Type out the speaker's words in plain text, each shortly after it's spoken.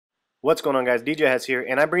What's going on, guys? DJ Hez here,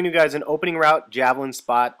 and I bring you guys an opening route Javelin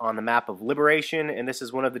spot on the map of Liberation, and this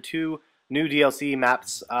is one of the two new DLC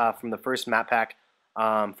maps from the first map pack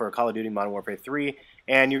for Call of Duty Modern Warfare 3.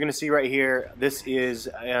 And you're going to see right here, this is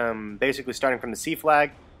basically starting from the C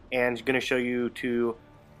flag, and going to show you to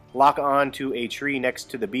lock on to a tree next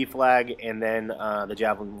to the B flag, and then the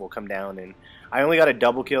Javelin will come down. And I only got a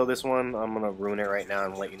double kill this one. I'm going to ruin it right now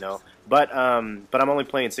and let you know. But I'm only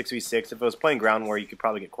playing 6v6. If I was playing ground war, you could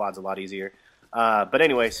probably get quads a lot easier. But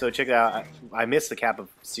anyway, so check it out. I missed the cap of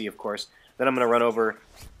C, of course. Then I'm going to run over.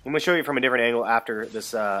 I'm going to show you from a different angle after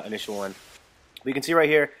this initial one. But you can see right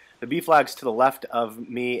here, the B flag's to the left of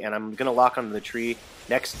me, and I'm going to lock onto the tree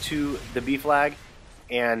next to the B flag.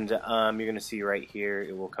 And you're going to see right here,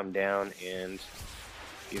 it will come down and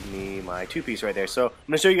give me my two-piece right there. So I'm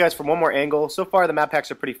going to show you guys from one more angle. So far, the map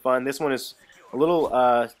packs are pretty fun. This one is a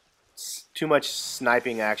little too much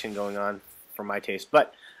sniping action going on for my taste.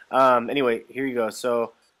 But anyway, here you go.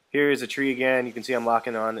 So here is a tree again. You can see I'm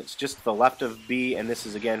locking on. It's just to the left of B, and this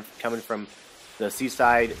is, again, coming from the C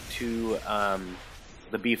side to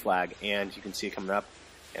the B flag. And you can see it coming up,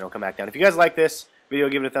 and it'll come back down. If you guys like this video,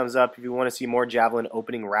 give it a thumbs up. If you want to see more Javelin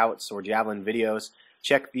opening routes or Javelin videos,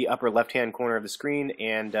 check the upper left-hand corner of the screen,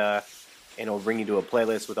 and it'll bring you to a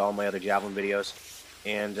playlist with all my other Javelin videos.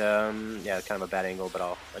 And yeah, it's kind of a bad angle, but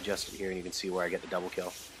I'll adjust it here, and you can see where I get the double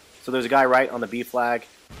kill. So there's a guy right on the B flag,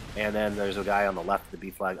 and then there's a guy on the left of the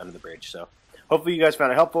B flag under the bridge. So hopefully you guys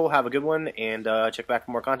found it helpful. Have a good one, and check back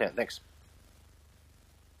for more content. Thanks.